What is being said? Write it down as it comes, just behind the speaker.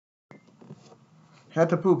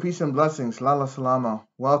Hetapu, peace and blessings. Lala Salama.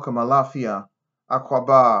 Welcome. Alafia.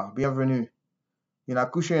 Akwaba. Bienvenue.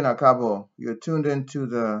 Inakushe Inakabo. You're tuned into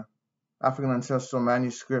the African Ancestral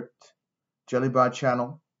Manuscript Jellybot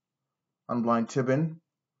channel on Blind Tibbin.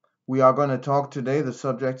 We are going to talk today. The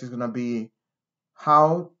subject is going to be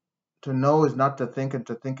how to know is not to think and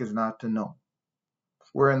to think is not to know.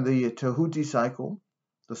 We're in the Tehuti cycle,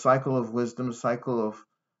 the cycle of wisdom, the cycle of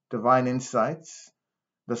divine insights,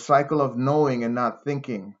 the cycle of knowing and not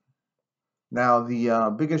thinking. Now,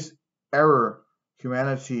 the biggest error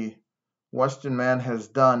humanity, Western man, has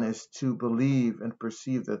done is to believe and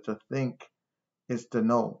perceive that to think is to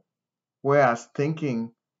know, whereas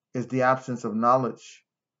thinking is the absence of knowledge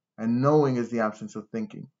and knowing is the absence of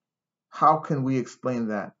thinking. How can we explain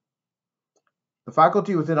that? The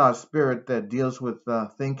faculty within our spirit that deals with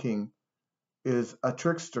thinking is a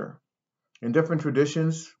trickster. In different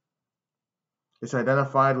traditions, it's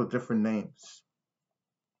identified with different names.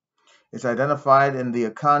 It's identified in the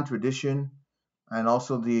Akan tradition and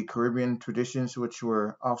also the Caribbean traditions, which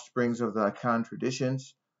were offsprings of the Akan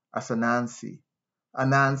traditions, as Anansi.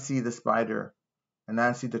 Anansi the spider,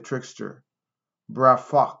 Anansi the trickster, Bra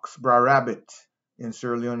Fox, Bra Rabbit in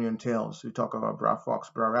Sierra Leonean tales. We talk about Bra Fox,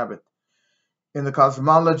 Bra Rabbit. In the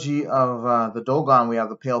cosmology of the Dogon, we have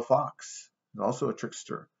the pale fox, also a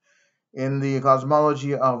trickster. In the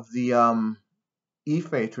cosmology of the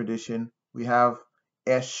Ife tradition, we have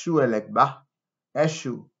Eshu Elekba,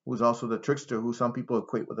 Eshu, who's also the trickster, who some people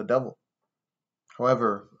equate with the devil.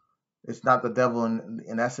 However, it's not the devil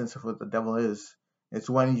in essence of what the devil is. It's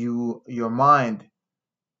when your mind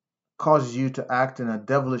causes you to act in a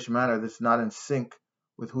devilish manner that's not in sync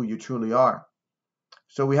with who you truly are.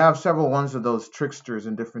 So we have several ones of those tricksters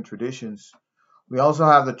in different traditions. We also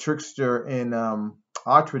have the trickster in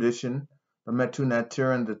our tradition, the Metu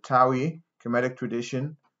Neter and the Tawi Kemetic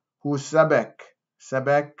tradition, who is Sebek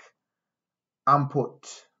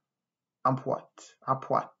Amput,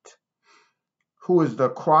 who is the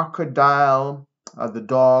crocodile, the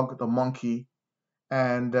dog, the monkey,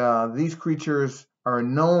 and these creatures are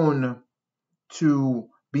known to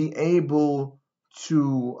be able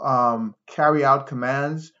to carry out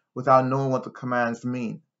commands without knowing what the commands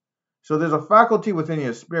mean. So there's a faculty within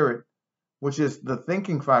your spirit, which is the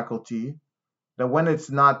thinking faculty, that when it's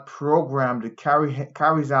not programmed, it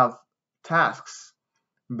carries out tasks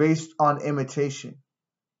based on imitation,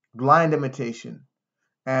 blind imitation,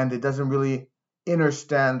 and it doesn't really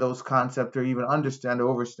understand those concepts or even understand or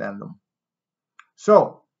overstand them.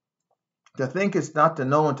 So, to think is not to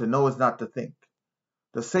know, and to know is not to think.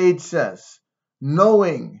 The sage says,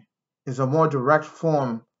 knowing is a more direct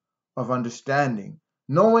form of understanding.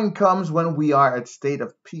 Knowing comes when we are at state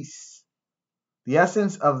of peace. The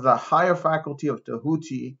essence of the higher faculty of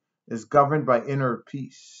Tehuti is governed by inner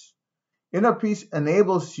peace. Inner peace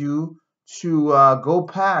enables you to go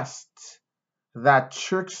past that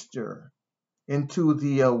trickster into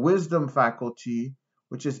the wisdom faculty,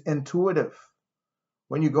 which is intuitive.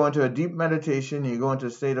 When you go into a deep meditation, you go into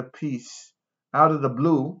a state of peace, out of the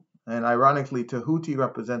blue, and ironically, Tehuti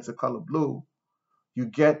represents the color blue, you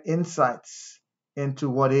get insights into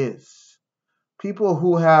what is. People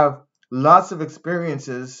who have lots of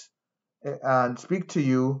experiences and speak to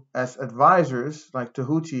you as advisors, like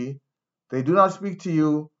Tehuti, they do not speak to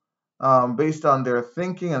you based on their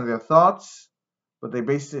thinking and their thoughts, but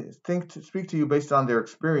they speak to you based on their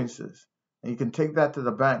experiences. And you can take that to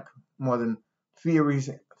the bank more than theories,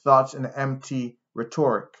 thoughts, and empty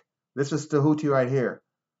rhetoric. This is Tehuti right here,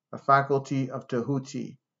 a faculty of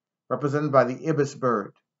Tehuti, represented by the ibis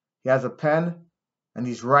bird. He has a pen, and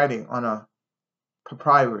he's writing on a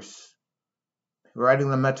papyrus, writing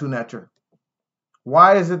the Metu Neter.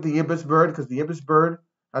 Why is it the ibis bird? Because the ibis bird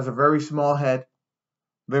has a very small head.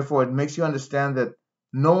 Therefore, it makes you understand that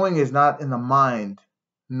knowing is not in the mind.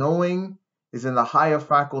 Knowing is in the higher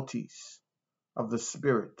faculties of the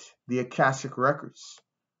spirit, the Akashic records.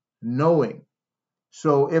 Knowing.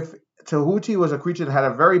 So if Tehuti was a creature that had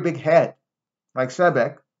a very big head, like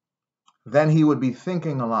Sebek, then he would be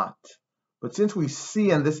thinking a lot. But since we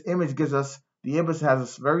see, and this image gives us, the ibis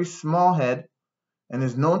has a very small head and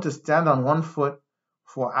is known to stand on one foot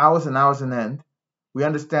for hours and hours on end, we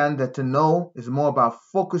understand that to know is more about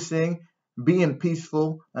focusing, being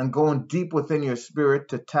peaceful, and going deep within your spirit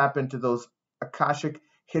to tap into those Akashic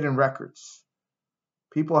hidden records.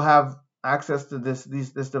 People have access to this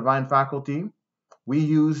divine faculty. We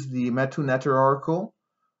use the Metu Neter oracle,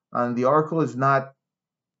 and the oracle is not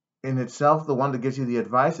in itself the one that gives you the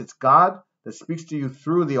advice. It's God that speaks to you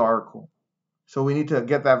through the oracle. So we need to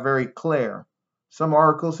get that very clear. Some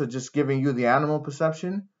oracles are just giving you the animal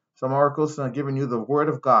perception. Some oracles are giving you the word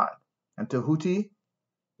of God. And Tehuti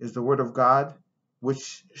is the word of God,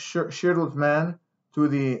 which shared with man through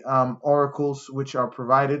the oracles which are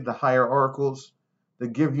provided, the higher oracles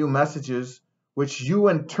that give you messages, which you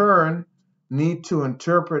in turn need to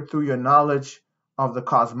interpret through your knowledge of the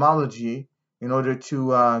cosmology in order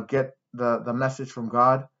to get the message from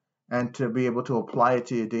God and to be able to apply it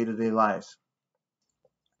to your day-to-day lives.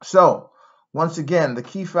 So, once again, the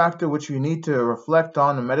key factor which you need to reflect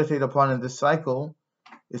on and meditate upon in this cycle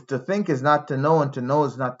is to think is not to know, and to know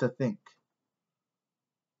is not to think.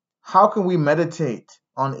 How can we meditate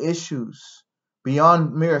on issues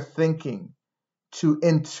beyond mere thinking to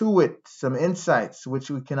intuit some insights which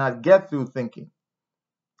we cannot get through thinking?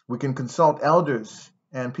 We can consult elders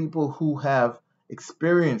and people who have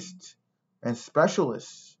experienced and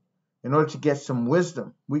specialists in order to get some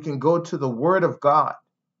wisdom. We can go to the Word of God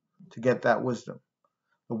to get that wisdom.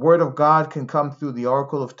 The Word of God can come through the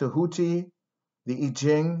Oracle of Tehuti, the I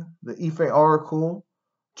Ching, the Ife Oracle,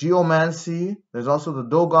 Geomancy. There's also the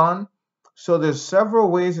Dogon. So there's several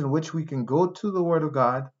ways in which we can go to the Word of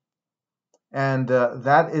God, and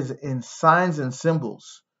that is in signs and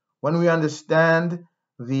symbols. When we understand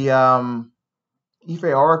the Ife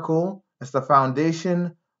Oracle as the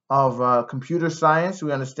foundation of computer science,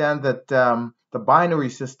 we understand that the binary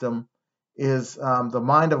system is the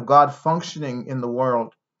mind of God functioning in the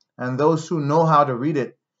world. And those who know how to read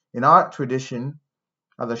it in our tradition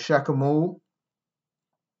are the Shekamu,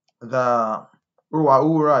 the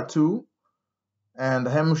Ura 2, and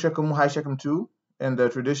the Hemu Shekamu, Hai Shekem 2. In the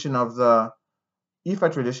tradition of the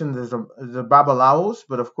Ifa tradition, there's the Babalaos,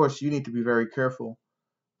 but of course you need to be very careful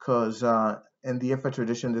because in the Ifa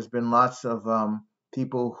tradition, there's been lots of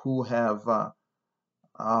people who have,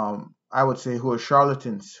 I would say, who are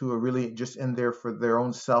charlatans, who are really just in there for their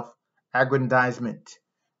own self-aggrandizement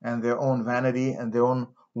and their own vanity and their own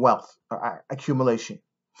wealth accumulation.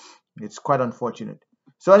 It's quite unfortunate.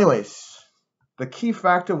 So anyways, the key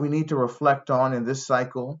factor we need to reflect on in this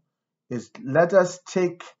cycle is let us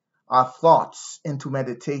take our thoughts into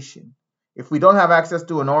meditation. If we don't have access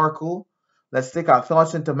to an oracle, let's take our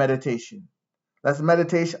thoughts into meditation. Let's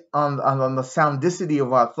meditate on the soundicity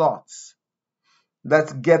of our thoughts.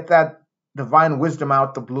 Let's get that divine wisdom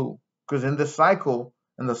out the blue. Because in this cycle,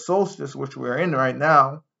 in the solstice, which we're in right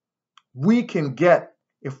now, we can get,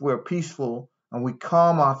 if we're peaceful and we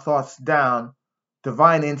calm our thoughts down,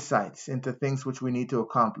 divine insights into things which we need to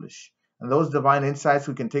accomplish. And those divine insights,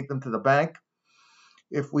 we can take them to the bank.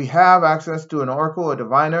 If we have access to an oracle or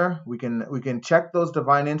diviner, we can check those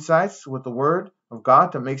divine insights with the word of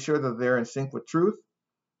God to make sure that they're in sync with truth.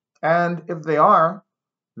 And if they are,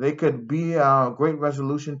 they could be a great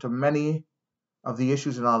resolution to many of the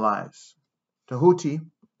issues in our lives. Tehuti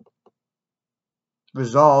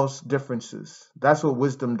resolves differences. That's what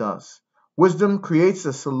wisdom does. Wisdom creates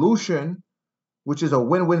a solution which is a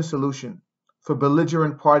win-win solution for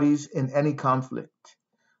belligerent parties in any conflict.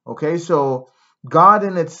 Okay, so God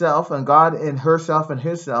in itself and God in herself and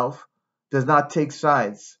himself does not take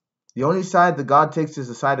sides. The only side that God takes is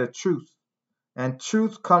the side of truth. And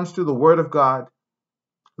truth comes through the word of God,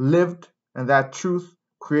 lived, and that truth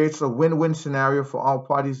creates a win-win scenario for all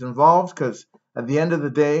parties involved, because at the end of the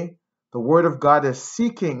day, the word of God is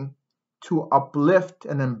seeking to uplift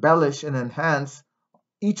and embellish and enhance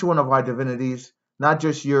each one of our divinities, not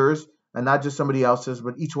just yours and not just somebody else's,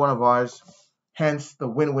 but each one of ours, hence the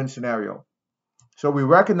win-win scenario. So we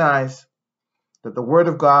recognize that the word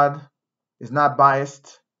of God is not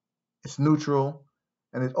biased, it's neutral,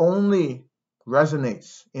 and it only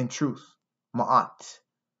resonates in truth, ma'at.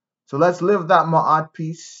 So let's live that ma'at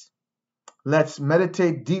peace. Let's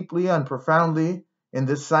meditate deeply and profoundly in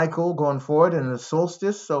this cycle going forward in the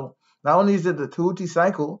solstice. So not only is it the Tehuti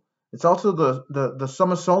cycle, it's also the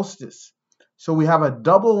summer solstice. So we have a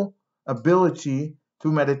double ability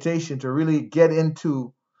through meditation to really get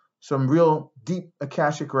into some real deep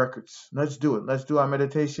Akashic records. Let's do it. Let's do our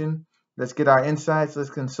meditation. Let's get our insights. Let's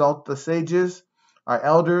consult the sages, our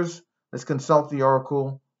elders. Let's consult the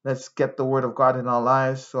oracle. Let's get the word of God in our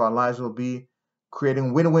lives so our lives will be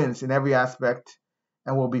creating win-wins in every aspect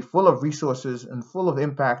and will be full of resources and full of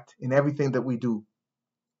impact in everything that we do.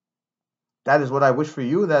 That is what I wish for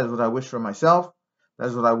you. That is what I wish for myself. That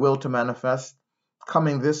is what I will to manifest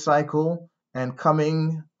coming this cycle and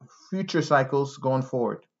coming future cycles going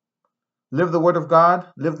forward. Live the word of God.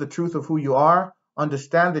 Live the truth of who you are.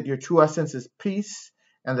 Understand that your true essence is peace,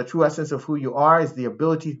 and the true essence of who you are is the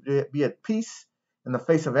ability to be at peace in the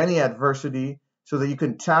face of any adversity so that you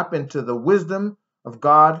can tap into the wisdom of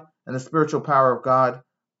God and the spiritual power of God,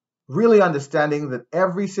 really understanding that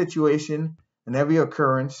every situation and every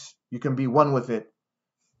occurrence, you can be one with it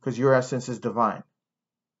because your essence is divine.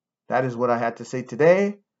 That is what I had to say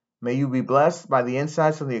today. May you be blessed by the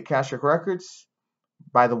insights from the Akashic Records,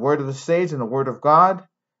 by the word of the sage and the word of God,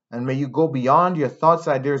 and may you go beyond your thoughts,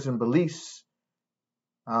 ideas, and beliefs,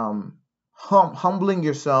 humbling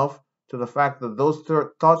yourself to the fact that those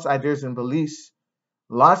thoughts, ideas, and beliefs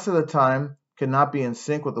lots of the time cannot be in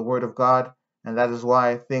sync with the word of God, and that is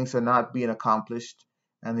why things are not being accomplished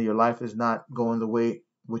and your life is not going the way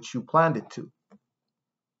which you planned it to.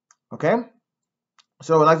 Okay?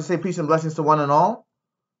 So I'd like to say peace and blessings to one and all.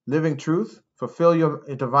 Living truth, fulfill your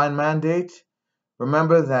divine mandate.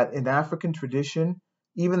 Remember that in African tradition,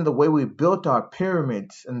 even the way we built our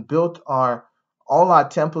pyramids and built all our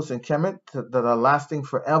temples in Kemet that are lasting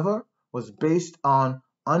forever was based on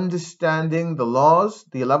understanding the laws,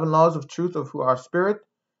 the 11 laws of truth of our spirit,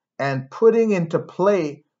 and putting into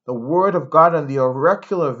play the word of God and the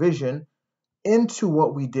oracular vision into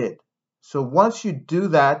what we did. So once you do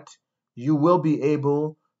that, you will be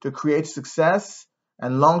able to create success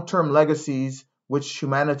and long-term legacies which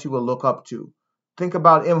humanity will look up to. Think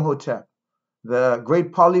about Imhotep, the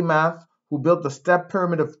great polymath who built the step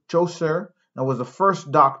pyramid of Djoser and was the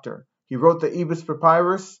first doctor. He wrote the Ibis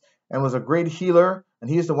Papyrus and was a great healer, and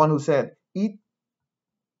he is the one who said, eat,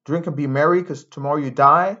 drink, and be merry, because tomorrow you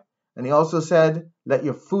die. And he also said, let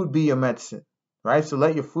your food be your medicine, right? So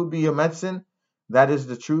let your food be your medicine. That is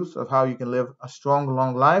the truth of how you can live a strong,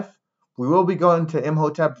 long life. We will be going to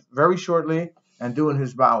Imhotep very shortly and doing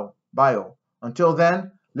his bio. Until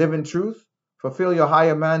then, live in truth, fulfill your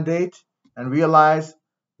higher mandate, and realize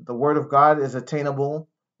that the word of God is attainable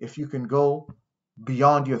if you can go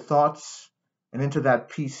beyond your thoughts and into that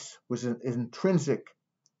peace which is intrinsic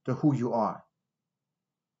to who you are.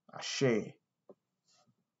 Ashe.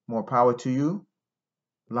 More power to you.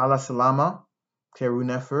 Lala Salama, Teru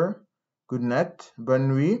Nefer, Goodnet,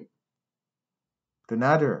 Benri,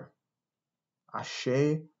 Donader.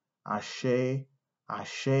 Ashe, Ashe,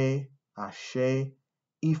 Ashe, Ashe,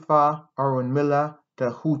 Ifa, Arunmila,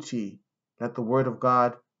 Tehuti. Let the word of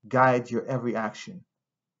God guide your every action.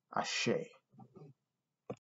 Ashe.